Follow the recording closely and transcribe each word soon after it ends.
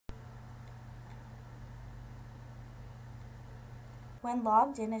When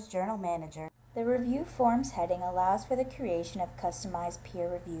logged in as Journal Manager, the Review Forms heading allows for the creation of customized peer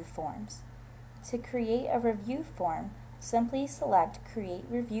review forms. To create a review form, simply select Create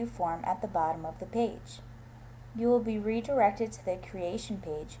Review Form at the bottom of the page. You will be redirected to the Creation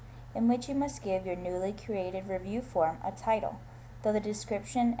page, in which you must give your newly created review form a title, though the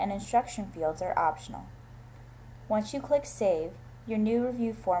description and instruction fields are optional. Once you click Save, your new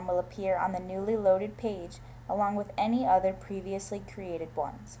review form will appear on the newly loaded page along with any other previously created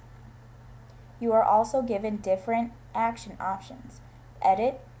ones. You are also given different action options: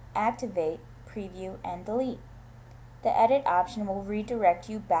 Edit, Activate, Preview, and Delete. The Edit option will redirect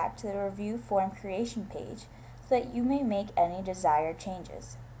you back to the review form creation page so that you may make any desired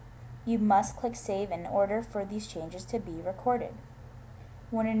changes. You must click Save in order for these changes to be recorded.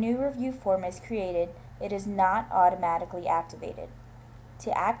 When a new review form is created, it is not automatically activated.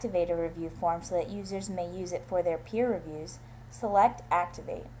 To activate a review form so that users may use it for their peer reviews, select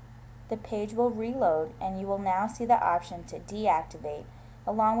Activate. The page will reload and you will now see the option to deactivate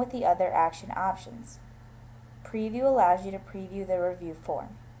along with the other action options. Preview allows you to preview the review form.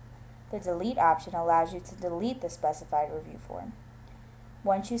 The Delete option allows you to delete the specified review form.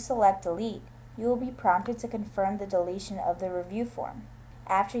 Once you select Delete, you will be prompted to confirm the deletion of the review form.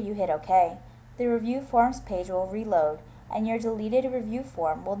 After you hit OK, the Review Forms page will reload and your deleted review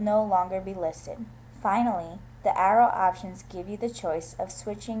form will no longer be listed. Finally, the arrow options give you the choice of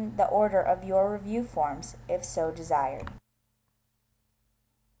switching the order of your review forms if so desired.